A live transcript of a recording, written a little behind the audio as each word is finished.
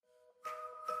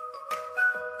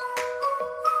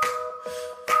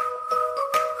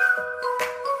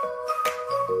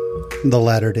The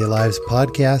Latter-day Lives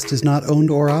podcast is not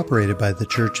owned or operated by The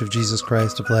Church of Jesus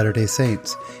Christ of Latter-day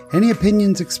Saints. Any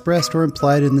opinions expressed or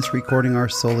implied in this recording are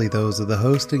solely those of the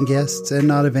host and guests and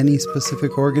not of any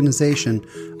specific organization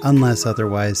unless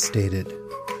otherwise stated.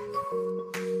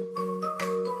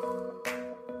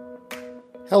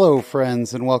 Hello,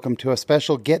 friends, and welcome to a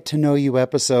special Get to Know You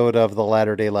episode of the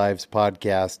Latter-day Lives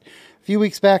podcast. A few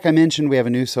weeks back, I mentioned we have a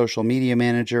new social media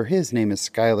manager. His name is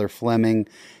Skylar Fleming,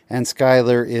 and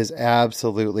Skylar is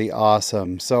absolutely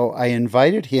awesome. So I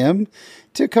invited him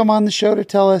to come on the show to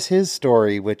tell us his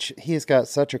story, which he has got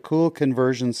such a cool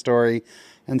conversion story.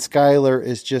 And Skylar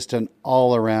is just an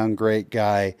all-around great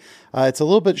guy. It's a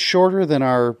little bit shorter than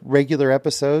our regular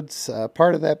episodes,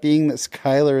 part of that being that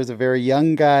Skylar is a very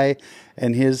young guy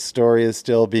and his story is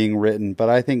still being written. But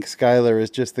I think Skylar is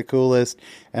just the coolest,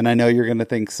 and I know you're going to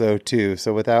think so too.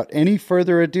 So without any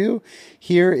further ado,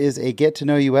 here is a Get to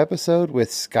Know You episode with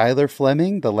Skylar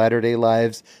Fleming, the Latter-day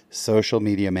Lives social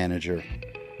media manager.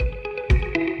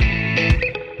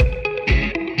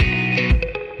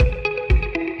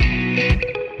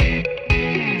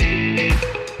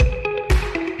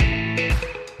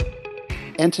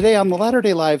 And today on the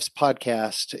Latter-day Lives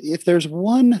podcast, if there's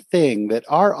one thing that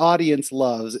our audience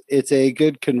loves, it's a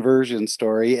good conversion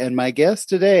story. And my guest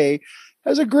today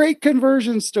has a great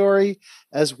conversion story,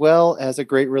 as well as a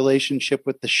great relationship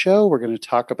with the show. We're going to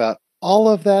talk about all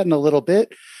of that in a little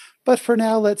bit. But for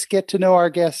now, let's get to know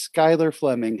our guest, Skylar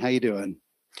Fleming. How you doing?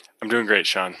 I'm doing great,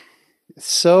 Sean.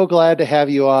 So glad to have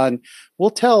you on.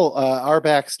 We'll tell our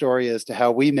backstory as to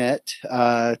how we met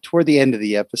toward the end of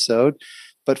the episode.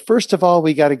 But first of all,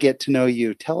 we got to get to know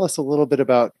you. Tell us a little bit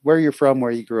about where you're from,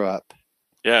 where you grew up.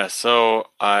 Yeah, so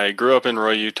I grew up in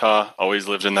Roy, Utah, always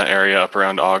lived in that area up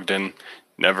around Ogden,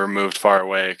 never moved far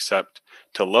away except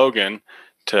to Logan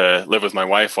to live with my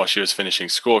wife while she was finishing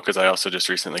school because I also just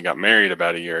recently got married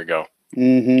about a year ago.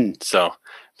 Mm-hmm. So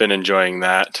been enjoying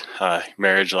that.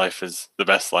 Marriage life is the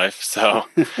best life. So,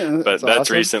 but that's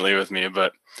awesome. Recently with me.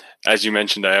 But as you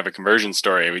mentioned, I have a conversion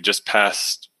story. We just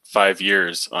passed 5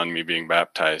 years on me being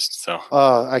baptized. So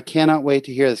I cannot wait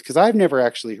to hear this because I've never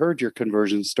actually heard your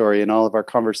conversion story in all of our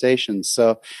conversations.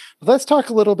 So let's talk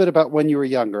a little bit about when you were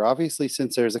younger. Obviously,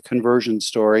 since there's a conversion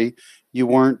story, you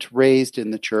weren't raised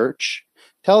in the church.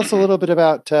 Tell us a little bit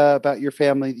about your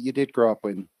family that you did grow up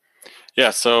with.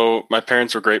 Yeah, so my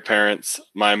parents were great parents.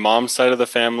 My mom's side of the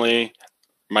family,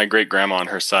 my great grandma on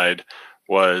her side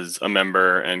was a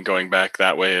member, and going back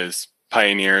that way is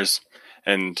pioneers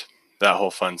and that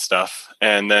whole fun stuff.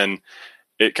 And then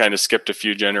it kind of skipped a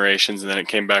few generations and then it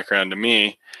came back around to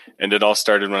me. And it all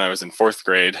started when I was in fourth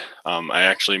grade. I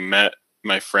actually met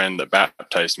my friend that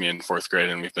baptized me in fourth grade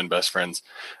and we've been best friends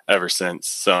ever since.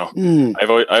 So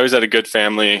I always had a good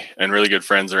family and really good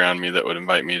friends around me that would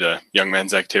invite me to young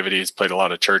men's activities, played a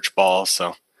lot of church ball.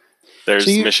 So there's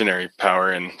missionary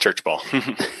power in church ball.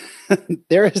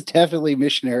 There is definitely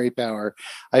missionary power.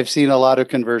 I've seen a lot of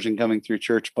conversion coming through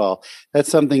church ball. That's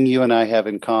something you and I have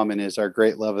in common is our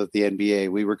great love of the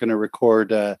NBA. We were going to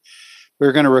record at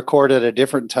a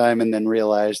different time and then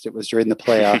realized it was during the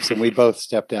playoffs and we both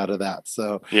stepped out of that.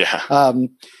 So, yeah.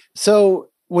 So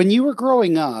when you were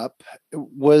growing up,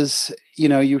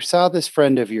 you saw this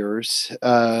friend of yours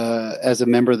as a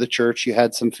member of the church. You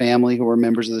had some family who were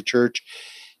members of the church.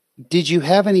 Did you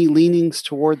have any leanings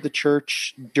toward the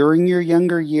church during your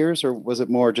younger years, or was it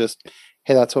more just,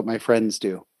 hey, that's what my friends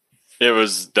do? It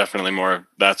was definitely more,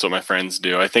 that's what my friends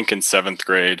do. I think in seventh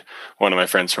grade, one of my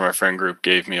friends from our friend group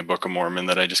gave me a Book of Mormon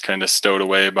that I just kind of stowed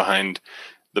away behind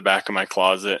the back of my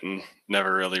closet and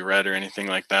never really read or anything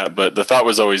like that. But the thought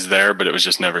was always there, but it was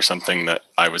just never something that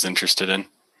I was interested in.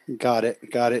 Got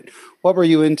it. What were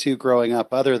you into growing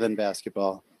up other than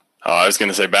basketball? Oh, I was going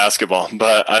to say basketball,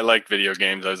 but I liked video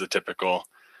games. I was a typical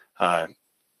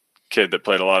kid that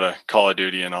played a lot of Call of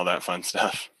Duty and all that fun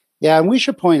stuff. Yeah, and we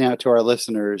should point out to our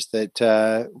listeners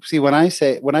that,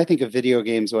 when I think of video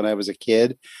games when I was a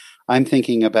kid, I'm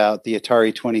thinking about the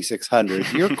Atari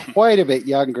 2600. You're quite a bit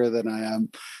younger than I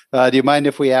am. Do you mind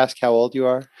if we ask how old you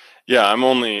are? Yeah,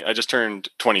 I just turned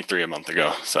 23 a month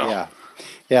ago. So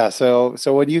yeah. So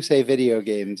when you say video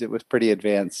games, it was pretty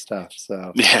advanced stuff.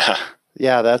 So yeah.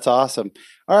 Yeah, that's awesome.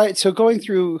 All right. So going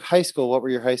through high school, what were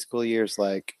your high school years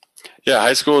like? Yeah,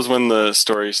 high school is when the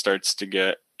story starts to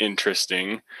get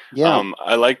interesting. Yeah.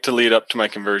 I like to lead up to my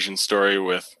conversion story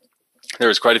with, there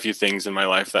was quite a few things in my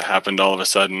life that happened all of a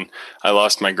sudden. I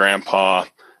lost my grandpa,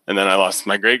 and then I lost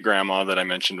my great grandma that I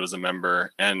mentioned was a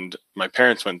member, and my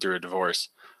parents went through a divorce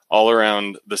all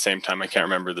around the same time. I can't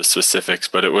remember the specifics,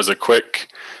 but it was a quick,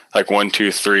 1,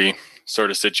 2, 3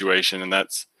 sort of situation. And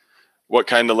that's what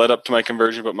kind of led up to my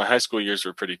conversion. But my high school years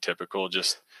were pretty typical,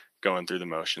 just going through the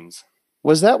motions.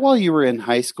 Was that while you were in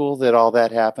high school that all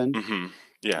that happened? Mm-hmm.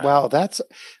 Yeah. Wow, those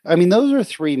are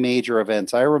three major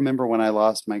events. I remember when I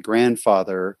lost my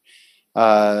grandfather,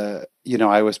 I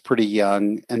was pretty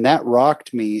young and that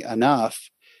rocked me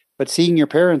enough. But seeing your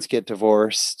parents get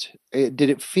divorced, did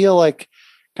it feel like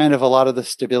kind of a lot of the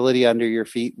stability under your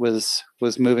feet was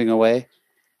moving away?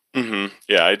 Mm-hmm.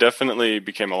 Yeah, I definitely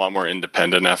became a lot more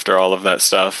independent after all of that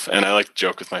stuff. And I like to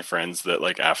joke with my friends that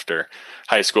like after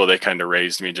high school, they kind of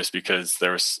raised me just because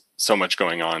there was so much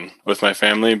going on with my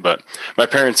family. But my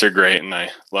parents are great and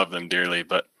I love them dearly.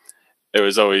 But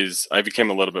I became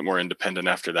a little bit more independent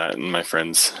after that. And my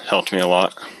friends helped me a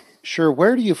lot. Sure.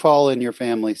 Where do you fall in your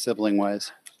family sibling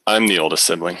wise? I'm the oldest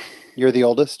sibling You're the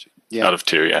oldest? Yeah. out of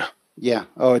two. Yeah. Yeah.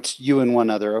 Oh, it's you and one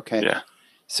other. Okay. Yeah.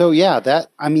 So yeah,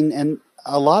 and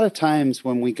a lot of times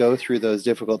when we go through those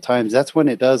difficult times, that's when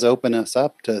it does open us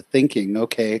up to thinking,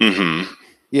 okay, Mm-hmm.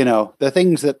 the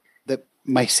things that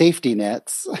my safety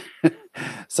nets,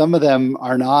 some of them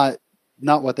are not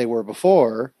what they were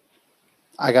before.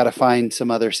 I got to find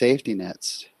some other safety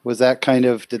nets. Did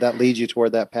that lead you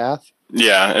toward that path?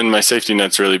 Yeah. And my safety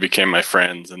nets really became my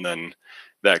friends. And then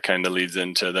that kind of leads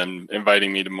into them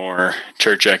inviting me to more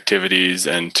church activities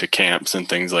and to camps and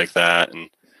things like that. And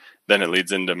then it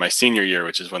leads into my senior year,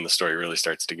 which is when the story really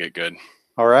starts to get good.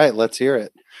 All right, let's hear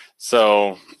it.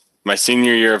 So my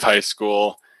senior year of high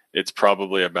school, it's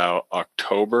probably about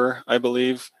October, I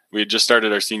believe. We had just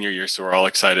started our senior year, so we're all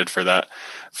excited for that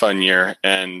fun year.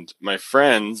 And my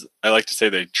friends, I like to say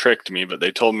they tricked me, but they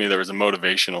told me there was a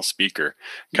motivational speaker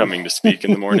coming to speak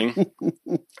in the morning.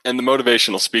 And the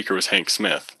motivational speaker was Hank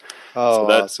Smith. Oh,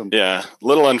 so awesome. Yeah, a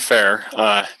little unfair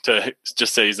to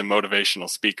just say he's a motivational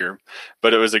speaker,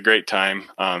 but it was a great time.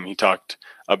 He talked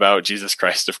about Jesus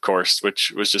Christ, of course,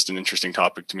 which was just an interesting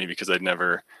topic to me because I'd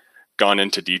never gone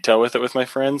into detail with it with my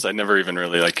friends. I never even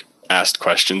really asked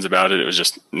questions about it. It was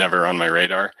just never on my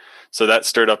radar. So that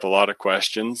stirred up a lot of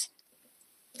questions.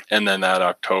 And then that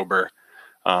October,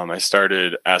 I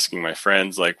started asking my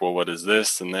friends well, what is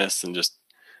this and this, and just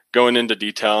going into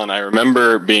detail. And I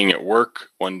remember being at work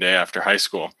one day after high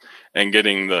school and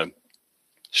getting the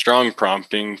strong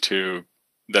prompting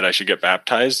that I should get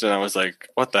baptized. And I was like,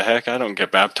 what the heck? I don't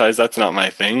get baptized. That's not my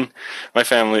thing. My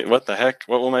family, what the heck?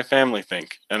 What will my family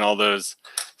think? And all those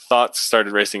thoughts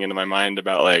started racing into my mind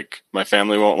about my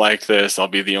family won't like this. I'll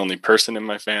be the only person in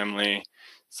my family.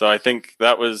 So I think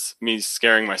that was me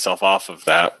scaring myself off of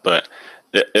that. But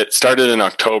it started in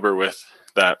October with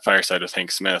that fireside with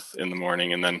Hank Smith in the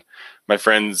morning. And then my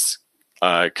friends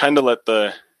kind of let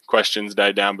the questions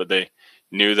die down, but they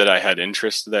knew that I had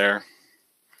interest there.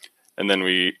 And then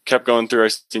we kept going through our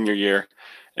senior year.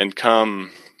 And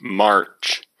come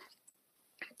March,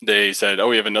 they said, oh,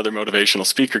 we have another motivational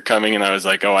speaker coming. And I was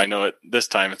like, oh, I know it. This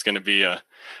time it's going to be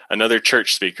another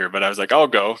church speaker. But I was like, I'll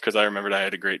go, because I remembered I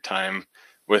had a great time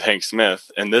with Hank Smith.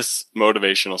 And this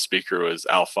motivational speaker was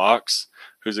Al Fox,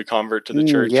 who's a convert to the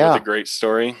church with a great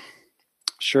story.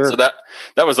 Sure. So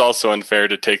that was also unfair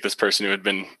to take this person who had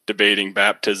been debating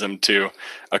baptism to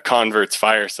a convert's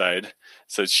fireside.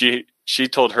 So she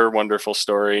told her wonderful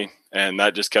story, and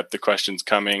that just kept the questions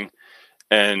coming.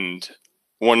 And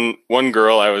one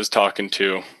girl I was talking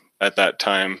to at that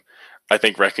time, I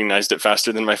think recognized it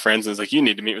faster than my friends and was like, you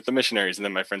need to meet with the missionaries. And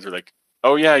then my friends were like,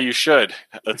 oh yeah, you should.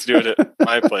 Let's do it at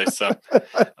my place. So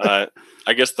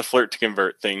I guess the flirt to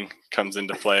convert thing comes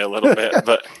into play a little bit,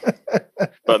 but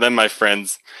then my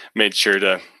friends made sure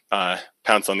to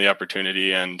pounce on the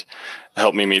opportunity and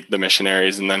help me meet the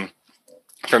missionaries. And then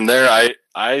from there,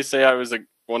 I say I was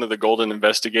one of the golden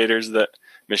investigators that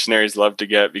missionaries love to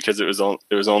get, because it was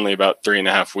only about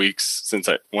 3.5 weeks since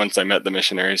once I met the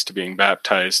missionaries to being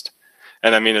baptized.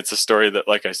 And I mean, it's a story that,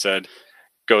 like I said,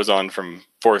 goes on from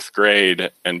 4th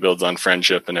grade and builds on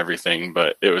friendship and everything,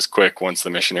 but it was quick once the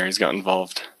missionaries got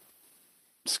involved.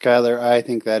 Skylar, I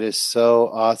think that is so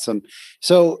awesome.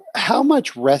 So how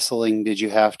much wrestling did you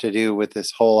have to do with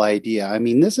this whole idea? I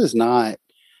mean, this is not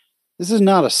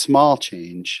a small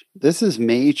change. This is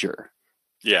major.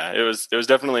 Yeah, it was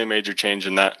definitely a major change,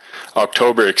 and that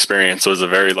October experience was a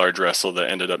very large wrestle that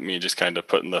ended up me just kind of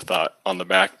putting the thought on the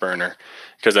back burner,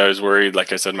 because I was worried.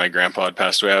 Like I said, my grandpa had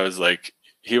passed away. I was like,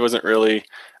 he wasn't really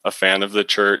a fan of the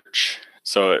church,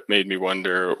 so it made me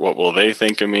wonder, what will they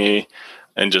think of me,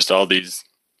 and just all these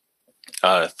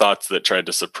thoughts that tried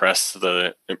to suppress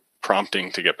the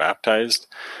prompting to get baptized.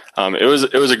 It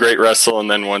was a great wrestle, and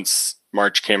then once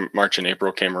March and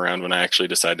April came around, when I actually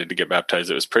decided to get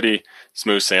baptized, it was pretty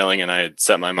smooth sailing, and I had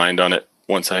set my mind on it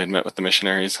once I had met with the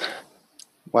missionaries.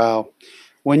 Wow.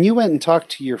 When you went and talked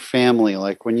to your family,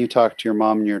 like when you talked to your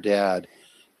mom and your dad,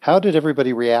 how did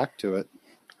everybody react to it?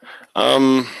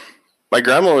 Um, my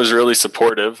grandma was really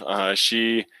supportive.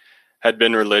 She had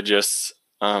been religious,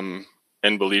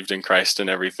 and believed in Christ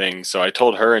and everything. So I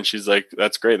told her, and she's like,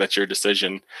 "That's great. That's your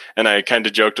decision." And I kind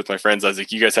of joked with my friends. I was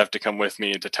like, "You guys have to come with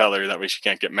me to tell her that way she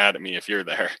can't get mad at me if you're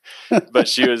there." But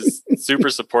she was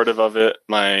super supportive of it.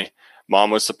 My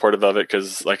mom was supportive of it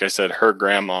because, like I said, her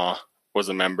grandma was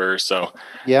a member. So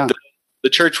Yeah. the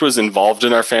church was involved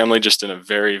in our family, just in a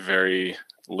very, very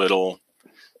little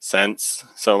sense.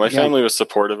 So my Yeah. family was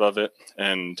supportive of it,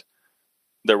 and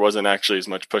there wasn't actually as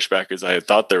much pushback as I had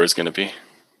thought there was going to be.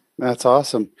 That's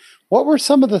awesome. What were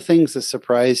some of the things that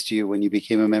surprised you when you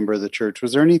became a member of the church?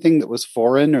 Was there anything that was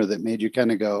foreign or that made you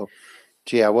kind of go,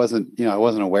 gee, I wasn't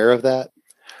aware of that?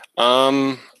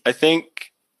 I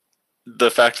think the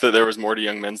fact that there was more to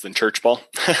young men's than church ball.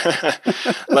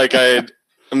 Like I had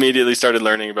immediately started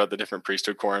learning about the different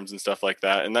priesthood quorums and stuff like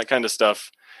that. And that kind of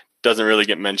stuff doesn't really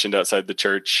get mentioned outside the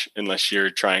church unless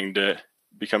you're trying to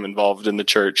become involved in the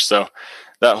church. So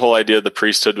that whole idea of the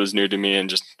priesthood was new to me and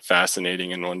just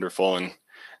fascinating and wonderful. And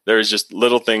there was just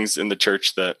little things in the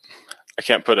church that I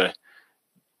can't put a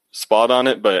spot on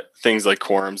it, but things like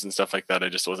quorums and stuff like that, I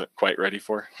just wasn't quite ready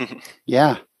for.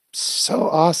 Yeah. So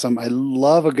awesome. I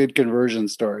love a good conversion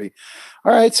story.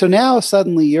 All right. So now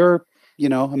suddenly you're,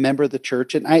 a member of the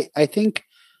church. And I think,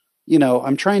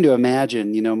 I'm trying to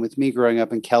imagine, with me growing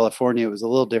up in California, it was a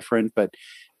little different, but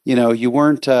you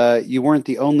weren't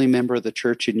the only member of the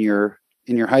church in your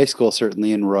high school,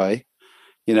 certainly in Roy.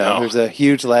 No. There's a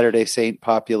huge Latter-day Saint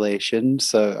population,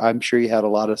 so I'm sure you had a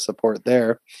lot of support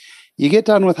there. You get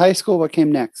done with high school, what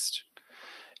came next?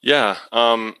 Yeah.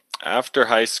 After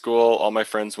high school, all my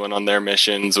friends went on their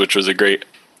missions, which was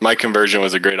my conversion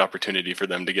was a great opportunity for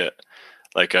them to get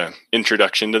like a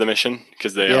introduction to the mission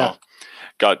because they Yeah. all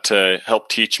got to help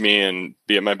teach me and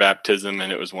be at my baptism,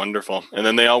 and it was wonderful. And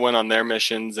then they all went on their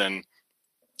missions, and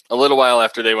a little while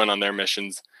after they went on their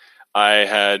missions, I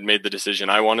had made the decision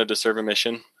I wanted to serve a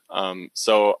mission.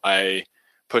 So I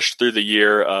pushed through the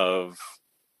year of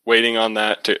waiting on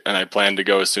that, and I planned to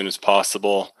go as soon as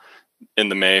possible in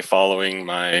the May following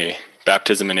my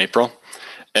baptism in April.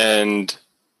 And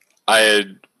I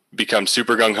had become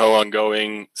super gung ho on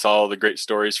going, saw all the great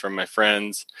stories from my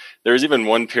friends. There was even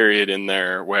one period in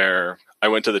there where I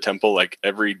went to the temple like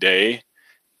every day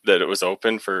that it was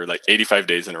open for like 85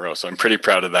 days in a row. So I'm pretty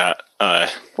proud of that.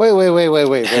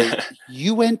 Wait.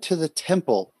 You went to the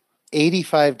temple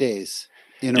 85 days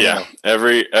in a Yeah,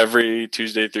 row. every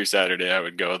Tuesday through Saturday I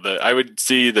would go. I would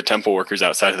see the temple workers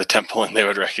outside of the temple and they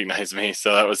would recognize me.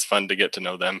 So that was fun to get to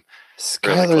know them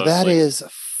really Skylar, that closely. is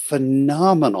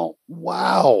phenomenal.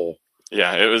 Wow.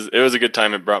 Yeah, it was a good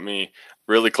time. It brought me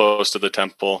really close to the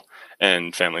temple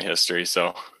and family history.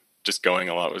 So just going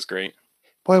a lot was great.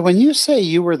 Boy, when you say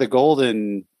you were the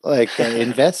golden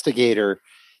investigator,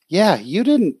 yeah, you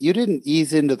didn't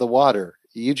ease into the water.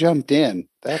 You jumped in.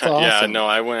 That's Yeah, awesome. no,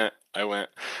 I went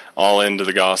all into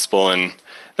the gospel, and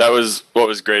that was what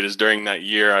was great is during that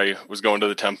year I was going to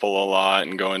the temple a lot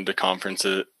and going to conference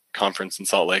in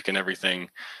Salt Lake and everything.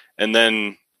 And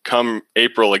then come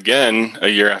April again, a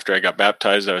year after I got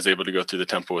baptized, I was able to go through the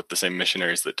temple with the same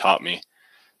missionaries that taught me.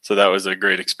 So that was a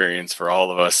great experience for all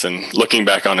of us. And looking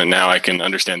back on it now, I can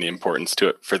understand the importance to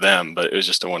it for them. But it was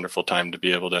just a wonderful time to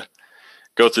be able to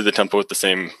go through the temple with the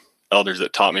same elders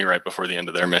that taught me right before the end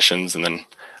of their missions. And then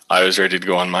I was ready to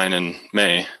go on mine in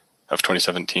May of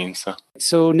 2017.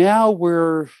 So now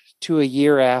we're to a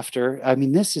year after. I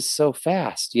mean, this is so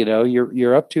fast.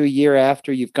 You're up to a year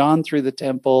after you've gone through the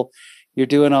temple. You're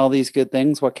doing all these good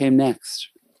things. What came next?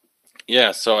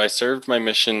 Yeah, so I served my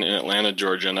mission in Atlanta,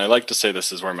 Georgia. And I like to say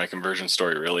this is where my conversion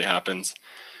story really happens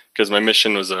because my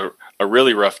mission was a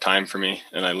really rough time for me.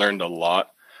 And I learned a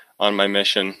lot on my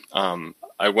mission.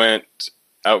 I went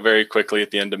out very quickly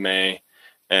at the end of May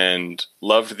and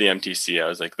loved the MTC. I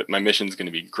was like, my mission's going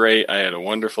to be great. I had a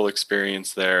wonderful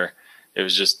experience there. It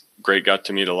was just great. Got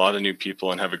to meet a lot of new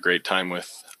people and have a great time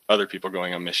with other people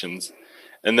going on missions.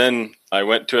 And then I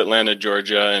went to Atlanta,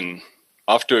 Georgia, and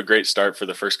off to a great start for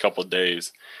the first couple of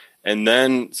days. And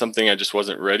then something I just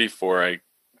wasn't ready for. I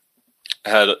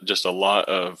had just a lot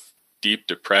of deep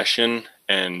depression,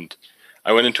 and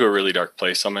I went into a really dark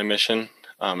place on my mission.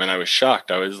 And I was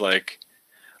shocked. I was like,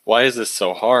 why is this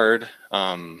so hard?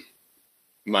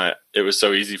 It was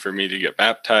so easy for me to get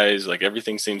baptized. Like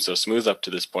everything seemed so smooth up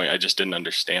to this point. I just didn't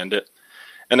understand it.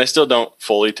 And I still don't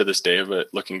fully to this day, but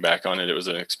looking back on it, it was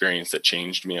an experience that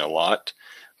changed me a lot.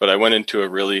 But I went into a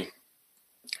really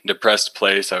depressed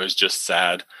place. I was just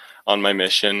sad on my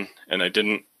mission, and I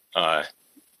didn't.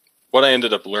 What I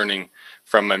ended up learning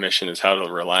from my mission is how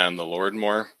to rely on the Lord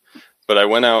more. But I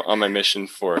went out on my mission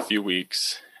for a few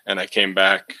weeks, and I came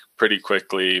back pretty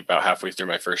quickly, about halfway through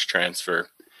my first transfer.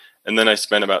 And then I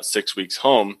spent about 6 weeks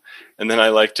home. And then I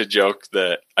like to joke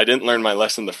that I didn't learn my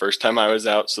lesson the first time I was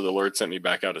out, so the Lord sent me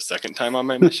back out a second time on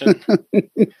my mission.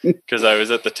 Because I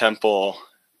was at the temple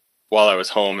while I was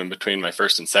home in between my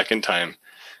first and second time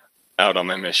out on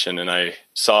my mission, and I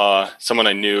saw someone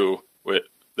I knew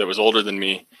that was older than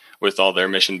me with all their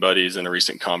mission buddies and a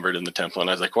recent convert in the temple. And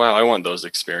I was like, wow, I want those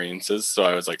experiences. So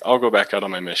I was like, I'll go back out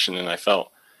on my mission. And I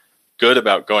felt good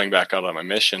about going back out on my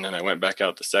mission. And I went back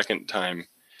out the second time,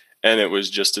 and it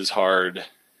was just as hard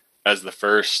as the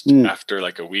first after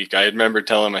like a week. I remember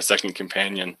telling my second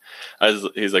companion,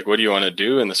 he's like, what do you want to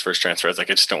do in this first transfer? I was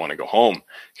like, I just don't want to go home,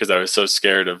 because I was so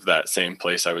scared of that same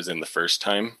place I was in the first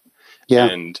time. Yeah.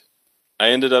 And I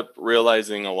ended up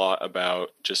realizing a lot about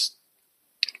just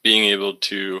being able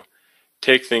to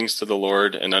take things to the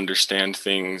Lord and understand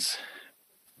things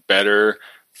better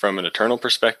from an eternal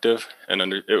perspective.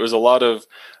 And it was a lot of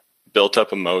built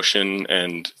up emotion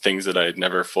and things that I had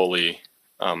never fully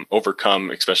overcome,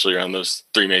 especially around those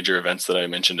three major events that I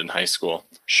mentioned in high school.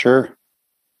 Sure.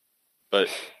 But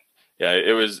yeah,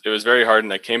 it was very hard.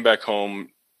 And I came back home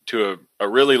to a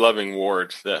really loving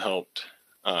ward that helped.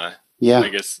 I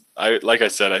guess like I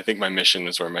said, I think my mission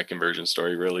is where my conversion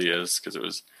story really is, because it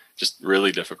was just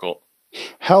really difficult.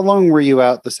 How long were you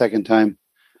out the second time?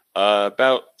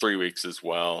 About 3 weeks as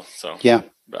well. So yeah,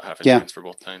 about half a chance for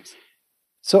both times.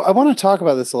 So I want to talk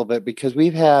about this a little bit, because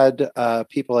we've had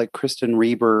people like Kristen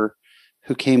Reber,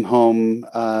 who came home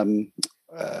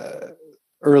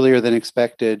earlier than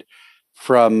expected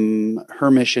from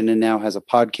her mission, and now has a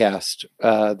podcast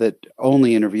that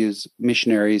only interviews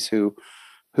missionaries who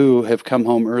have come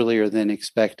home earlier than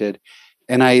expected.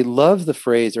 And I love the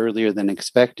phrase "earlier than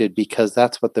expected," because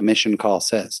that's what the mission call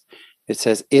says. It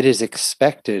says, it is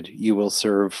expected you will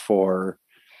serve for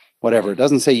whatever. It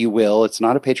doesn't say you will. It's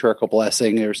not a patriarchal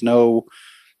blessing. There's no,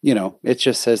 it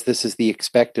just says this is the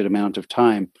expected amount of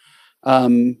time.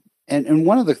 And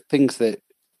one of the things that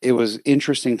it was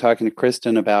interesting talking to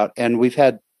Kristen about, and we've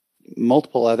had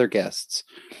multiple other guests,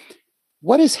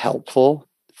 what is helpful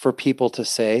for people to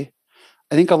say?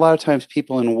 I think a lot of times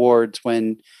people in wards,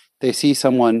 when they see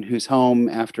someone who's home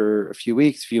after a few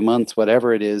weeks, few months,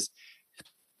 whatever it is,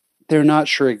 they're not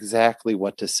sure exactly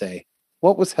what to say.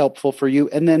 What was helpful for you?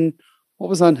 And then what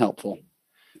was unhelpful?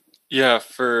 Yeah,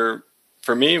 for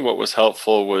me, what was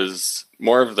helpful was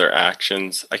more of their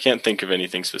actions. I can't think of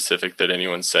anything specific that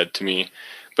anyone said to me,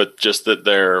 but just that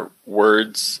their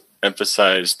words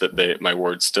emphasized that my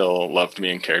ward still loved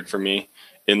me and cared for me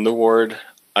in the ward.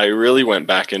 I really went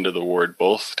back into the ward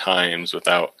both times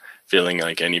without feeling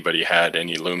like anybody had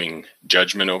any looming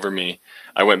judgment over me.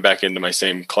 I went back into my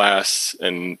same class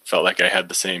and felt like I had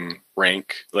the same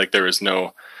rank. Like there was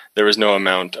no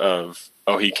amount of,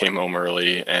 oh, he came home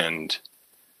early and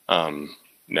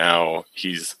now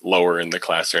he's lower in the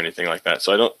class or anything like that.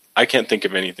 So I can't think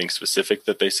of anything specific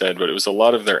that they said, but it was a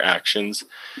lot of their actions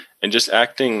and just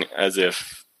acting as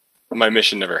if my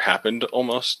mission never happened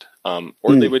almost.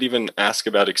 Or they would even ask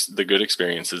about the good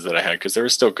experiences that I had, because there were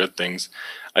still good things.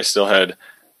 I still had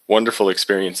wonderful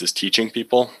experiences teaching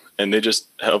people, and they just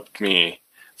helped me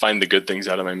find the good things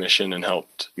out of my mission and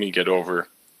helped me get over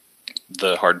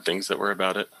the hard things that were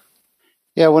about it.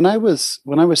 Yeah, when I was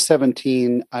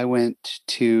 17, I went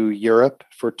to Europe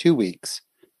for 2 weeks.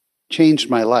 Changed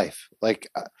my life. Like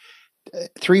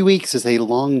 3 weeks is a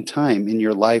long time in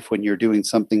your life when you're doing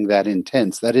something that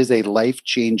intense. That is a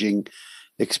life-changing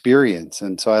experience.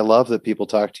 And so I love that people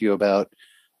talk to you about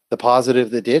the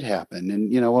positive that did happen.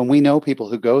 And, when we know people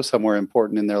who go somewhere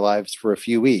important in their lives for a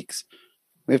few weeks,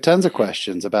 we have tons of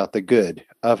questions about the good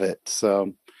of it.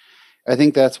 So I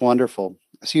think that's wonderful.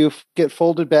 So you get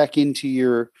folded back into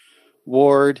your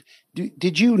ward.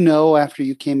 Did you know after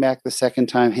you came back the second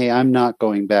time, hey, I'm not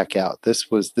going back out?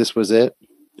 This was it?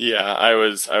 Yeah, I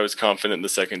was confident the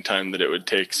second time that it would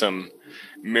take some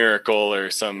miracle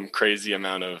or some crazy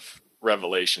amount of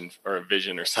revelation or a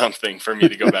vision or something for me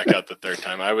to go back out the third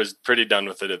time. I was pretty done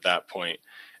with it at that point,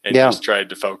 and just tried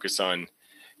to focus on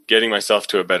getting myself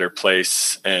to a better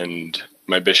place. And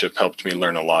my bishop helped me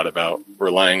learn a lot about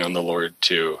relying on the Lord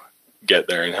to get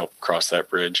there and help cross that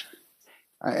bridge.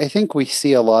 I think we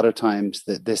see a lot of times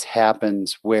that this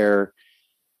happens where,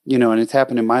 and it's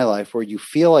happened in my life, where you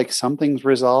feel like something's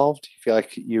resolved, you feel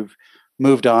like you've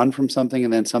moved on from something,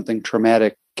 and then something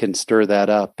traumatic can stir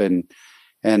that up. And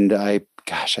I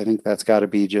think that's got to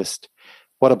be just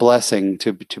what a blessing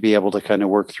to be able to kind of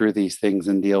work through these things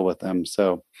and deal with them.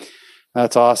 So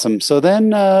that's awesome. So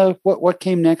then what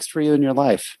came next for you in your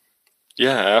life?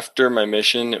 Yeah, after my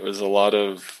mission, it was a lot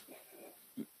of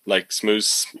like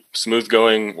smooth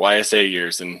going YSA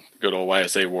years and good old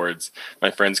YSA wards.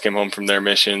 My friends came home from their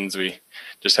missions. We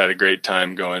just had a great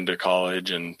time going to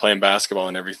college and playing basketball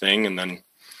and everything. And then,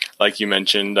 like you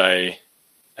mentioned, I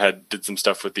did some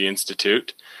stuff with the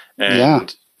Institute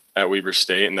and at Weber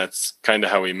State, and that's kind of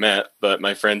how we met. But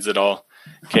my friends had all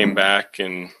came back,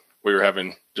 and we were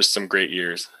having just some great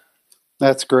years.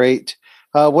 That's great.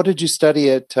 What did you study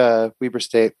at Weber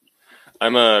State?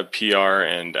 I'm a PR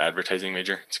and advertising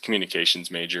major. It's a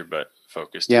communications major, but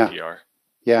focused in PR.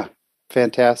 Yeah,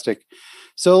 fantastic.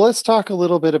 So let's talk a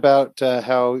little bit about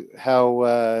how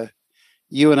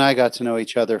you and I got to know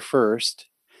each other first.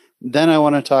 Then I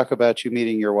want to talk about you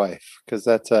meeting your wife, because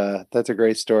that's a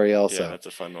great story also. Yeah, that's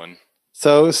a fun one.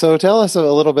 So tell us a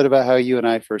little bit about how you and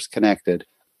I first connected.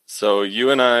 So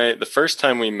you and I, the first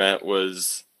time we met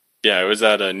was, it was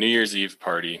at a New Year's Eve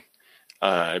party.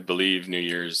 I believe New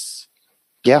Year's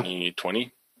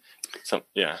 2020.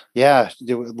 Yeah.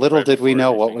 Little right did we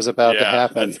know what was about to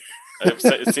happen.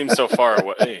 It seems so far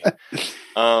away.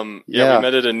 We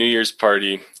met at a New Year's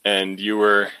party, and you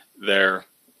were there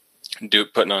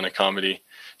putting on a comedy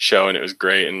show, and it was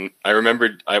great. And I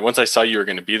remembered once I saw you were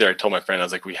going to be there, I told my friend, I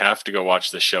was like, we have to go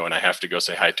watch this show, and I have to go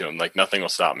say hi to him. Like, nothing will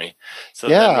stop me. So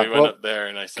then we went up there,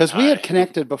 and I said, because we had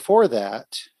connected before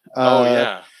that.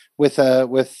 With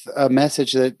a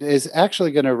message that is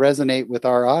actually going to resonate with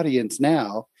our audience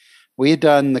now. We had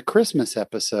done the Christmas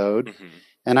episode,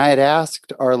 and I had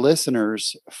asked our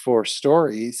listeners for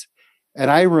stories, and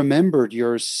I remembered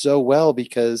yours so well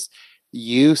because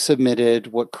you submitted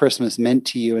what Christmas meant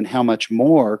to you and how much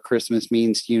more Christmas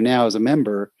means to you now as a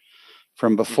member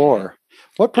from before.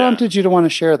 What prompted you to want to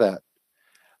share that?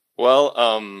 Well,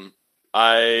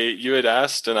 you had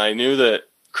asked, and I knew that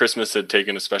Christmas had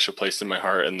taken a special place in my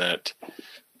heart, and that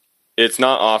it's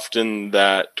not often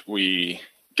that we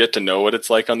get to know what it's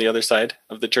like on the other side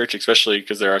of the church, especially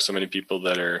because there are so many people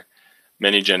that are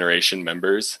many generation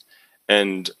members.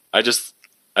 And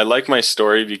I like my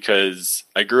story because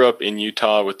I grew up in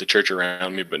Utah with the church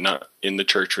around me, but not in the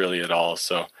church really at all.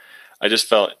 So I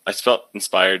felt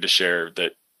inspired to share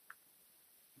that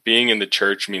being in the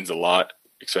church means a lot,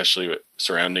 especially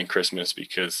surrounding Christmas,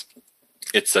 because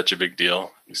it's such a big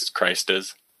deal, as Christ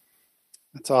is.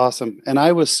 That's awesome. And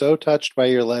I was so touched by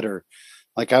your letter.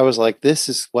 Like, I was like, this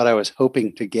is what I was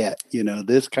hoping to get.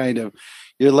 This kind of,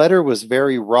 your letter was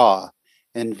very raw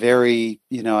and very,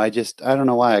 I don't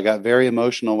know why I got very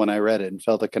emotional when I read it and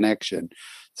felt a connection.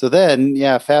 So then,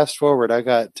 fast forward, I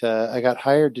got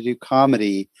hired to do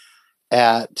comedy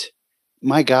at,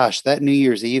 my gosh, that New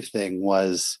Year's Eve thing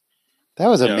was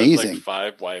amazing. It was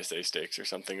like 5 YSA stakes or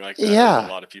something like that. Yeah. There's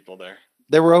a lot of people there.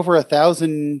 There were over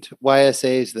 1,000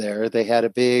 YSAs there. They had a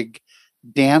big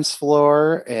dance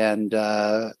floor, and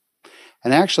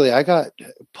actually I got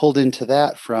pulled into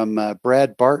that from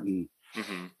Brad Barton,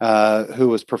 who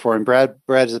was performing. Brad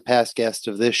is a past guest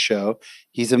of this show.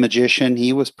 He's a magician.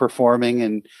 He was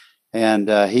performing, and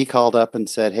he called up and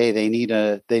said, "Hey, they need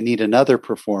another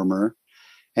performer."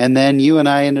 And then you and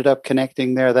I ended up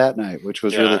connecting there that night, which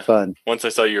was really fun. Once I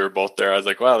saw you were both there, I was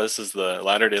like, wow, this is the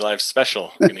Latter-day Lives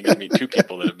special. I'm going to get to meet 2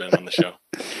 people that have been on the show.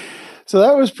 So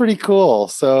that was pretty cool.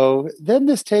 So then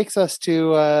this takes us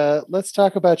to, let's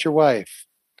talk about your wife.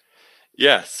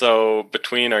 Yeah. So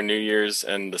between our New Year's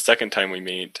and the second time we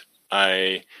meet,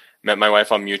 I met my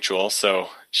wife on Mutual. So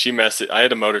I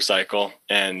had a motorcycle,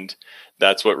 and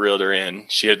that's what reeled her in.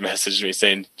 She had messaged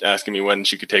me asking me when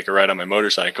she could take a ride on my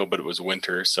motorcycle, but it was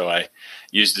winter. So I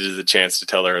used it as a chance to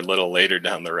tell her a little later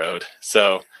down the road.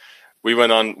 So we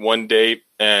went on one date,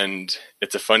 and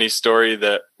it's a funny story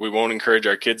that we won't encourage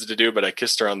our kids to do, but I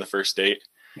kissed her on the first date,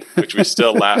 which we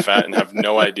still laugh at and have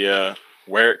no idea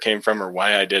where it came from or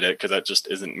why I did it, because that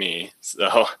just isn't me.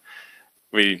 So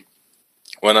we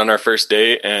went on our first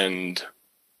date, and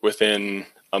within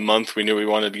a month we knew we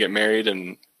wanted to get married,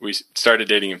 and we started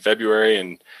dating in February,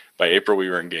 and by April we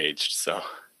were engaged. So,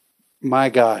 my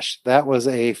gosh, that was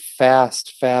a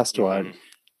fast one.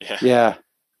 Yeah,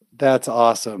 that's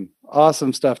awesome.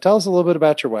 Awesome stuff. Tell us a little bit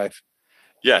about your wife.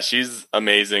 Yeah, she's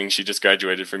amazing. She just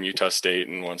graduated from Utah State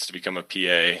and wants to become a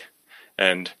PA,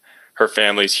 and her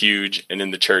family's huge and in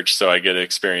the church, so I get to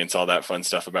experience all that fun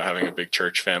stuff about having a big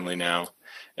church family now.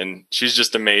 And she's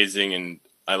just amazing, and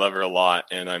I love her a lot,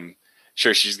 and I'm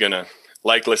sure she's going to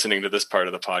like listening to this part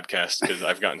of the podcast, because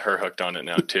I've gotten her hooked on it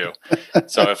now too.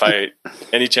 So if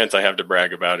any chance I have to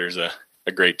brag about her is a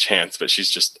great chance, but she's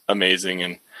just amazing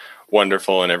and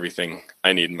wonderful and everything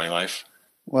I need in my life.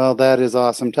 Well, that is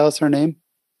awesome. Tell us her name.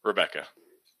 Rebecca.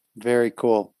 Very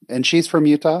cool. And she's from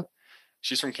Utah?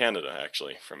 She's from Canada,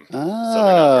 actually, from Southern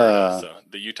Alberta. So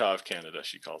the Utah of Canada,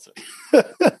 she calls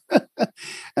it.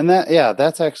 And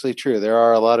that's actually true. There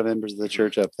are a lot of members of the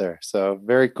church up there. So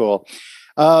very cool.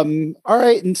 All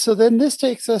right. And so then this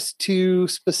takes us to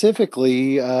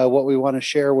specifically what we want to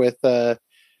share with our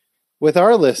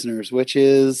listeners, which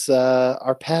is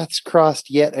our paths crossed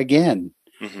yet again.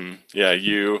 Mm-hmm. Yeah,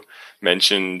 you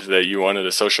mentioned that you wanted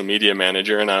a social media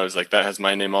manager, and I was like, that has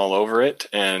my name all over it.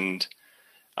 And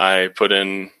I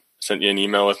sent you an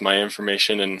email with my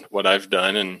information and what I've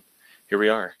done, and here we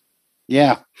are.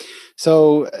 Yeah.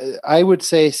 So I would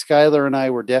say Skylar and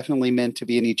I were definitely meant to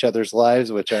be in each other's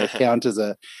lives, which I count as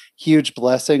a huge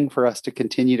blessing for us to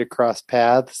continue to cross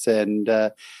paths.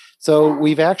 And so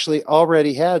we've actually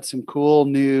already had some cool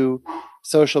new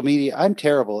social media. I'm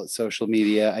terrible at social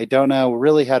media. I don't know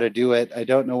really how to do it. I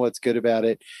don't know what's good about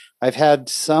it. I've had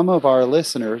some of our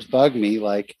listeners bug me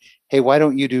like, hey, why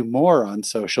don't you do more on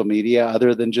social media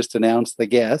other than just announce the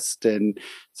guest? And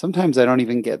sometimes I don't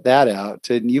even get that out.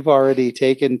 And you've already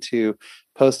taken to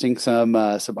posting some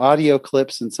audio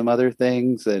clips and some other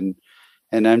things, and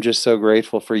I'm just so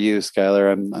grateful for you,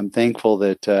 Skylar. I'm thankful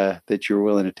that you're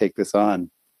willing to take this on.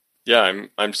 Yeah,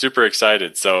 I'm super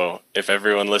excited. So if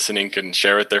everyone listening can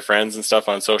share with their friends and stuff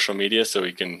on social media, so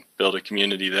we can build a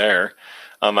community there.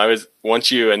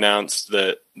 Once you announced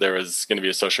that there was going to be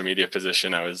a social media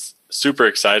position, I was super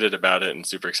excited about it and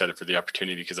super excited for the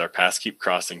opportunity because our paths keep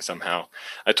crossing somehow.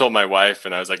 I told my wife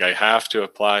and I was like, I have to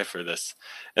apply for this.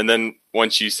 And then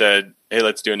once you said, hey,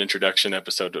 let's do an introduction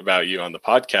episode about you on the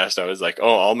podcast, I was like, oh,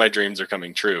 all my dreams are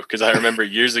coming true. Because I remember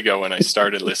years ago when I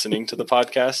started listening to the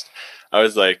podcast, I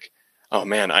was like, oh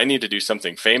man, I need to do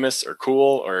something famous or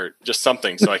cool or just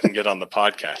something so I can get on the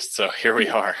podcast. So here we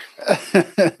are.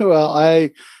 Well,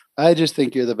 I just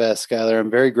think you're the best, Skylar.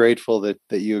 I'm very grateful that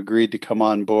you agreed to come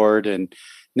on board. And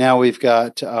now we've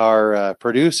got our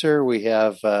producer, we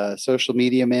have a social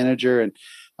media manager. And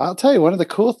I'll tell you one of the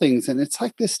cool things, and it's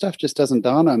like this stuff just doesn't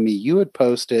dawn on me. You had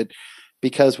posted,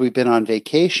 because we've been on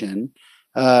vacation,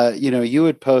 you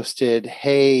had posted,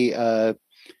 hey,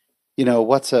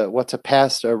 what's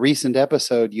a recent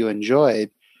episode you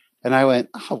enjoyed? And I went,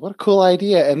 oh, what a cool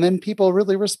idea. And then people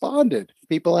really responded.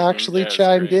 People actually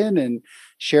chimed in and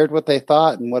shared what they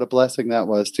thought, and what a blessing that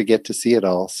was to get to see it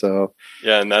all. So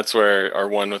yeah, and that's where our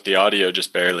one with the audio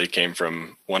just barely came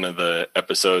from one of the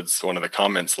episodes, one of the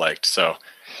comments liked. So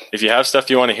if you have stuff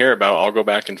you want to hear about, I'll go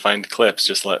back and find clips.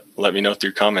 Just let me know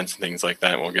through comments and things like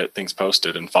that. And we'll get things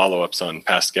posted and follow-ups on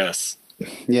past guests.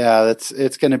 Yeah,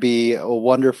 it's going to be a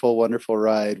wonderful, wonderful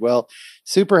ride. Well,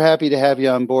 super happy to have you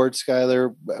on board,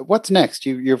 Skylar. What's next?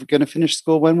 You're going to finish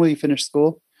school. When will you finish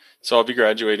school? So I'll be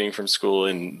graduating from school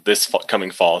in this coming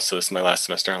fall. So this is my last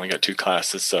semester. I only got 2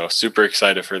 classes. So super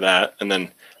excited for that. And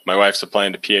then my wife's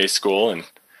applying to PA school, and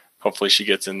hopefully she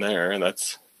gets in there. And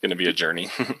that's going to be a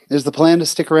journey. Is the plan to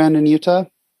stick around in Utah?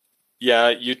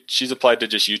 Yeah, she's applied to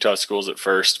just Utah schools at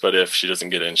first. But if she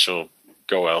doesn't get in, she'll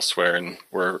go elsewhere. And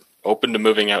we're open to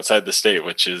moving outside the state,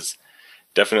 which is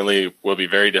definitely will be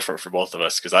very different for both of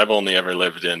us because I've only ever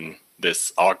lived in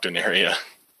this Ogden area.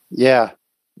 Yeah,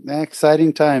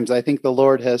 exciting times. I think the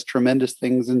Lord has tremendous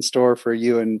things in store for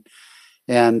you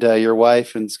and your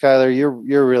wife. And Skylar,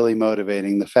 you're really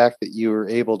motivating. The fact that you were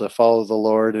able to follow the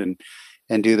Lord and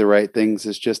do the right things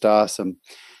is just awesome.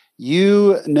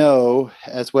 You know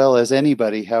as well as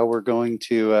anybody how we're going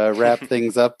to wrap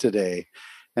things up today.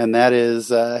 And that is,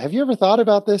 have you ever thought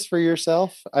about this for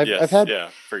yourself? I've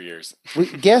had for years.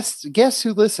 Guests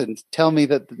who listen tell me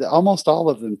that almost all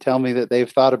of them tell me that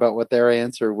they've thought about what their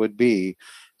answer would be.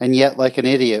 And yet, like an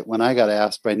idiot, when I got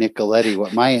asked by Nick Galetti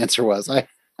what my answer was, I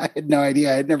had no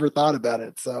idea. I had never thought about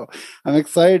it. So I'm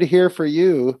excited to hear for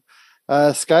you.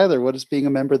 Skylar, what does being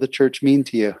a member of the church mean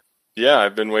to you? Yeah,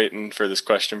 I've been waiting for this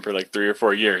question for like 3 or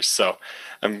 4 years. So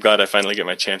I'm glad I finally get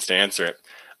my chance to answer it.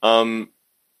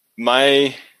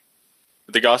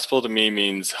 The gospel to me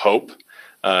means hope.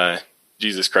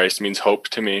 Jesus Christ means hope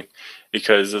to me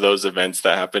because of those events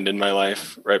that happened in my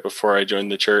life right before I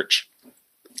joined the church.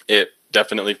 It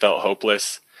definitely felt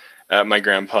hopeless. At my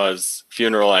grandpa's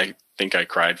funeral, I think I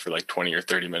cried for like 20 or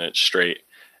 30 minutes straight.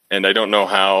 And I don't know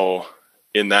how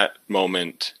in that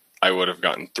moment I would have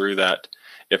gotten through that.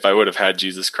 If I would have had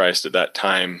Jesus Christ at that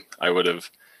time, I would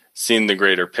have seen the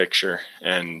greater picture.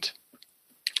 And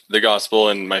the gospel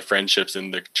and my friendships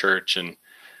in the church and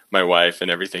my wife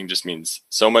and everything just means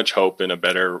so much hope in a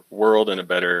better world and a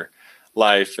better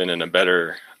life and in a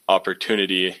better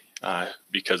opportunity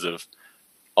because of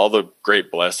all the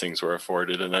great blessings we're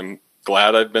afforded. And I'm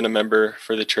glad I've been a member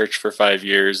for the church for 5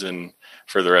 years and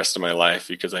for the rest of my life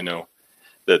because I know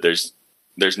that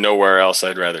there's nowhere else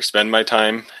I'd rather spend my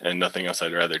time and nothing else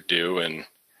I'd rather do, and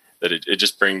that it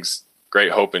just brings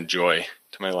great hope and joy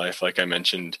to my life, like I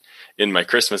mentioned in my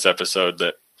Christmas episode,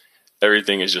 that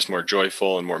everything is just more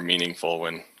joyful and more meaningful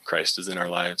when Christ is in our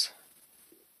lives.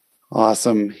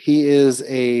 Awesome. He is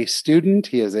a student.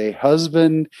 He is a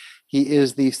husband. He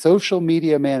is the social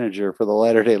media manager for the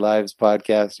Latter-day Lives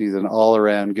podcast. He's an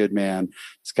all-around good man.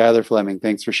 Skylar Fleming,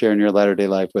 thanks for sharing your Latter-day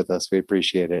Life with us. We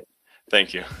appreciate it.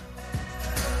 Thank you.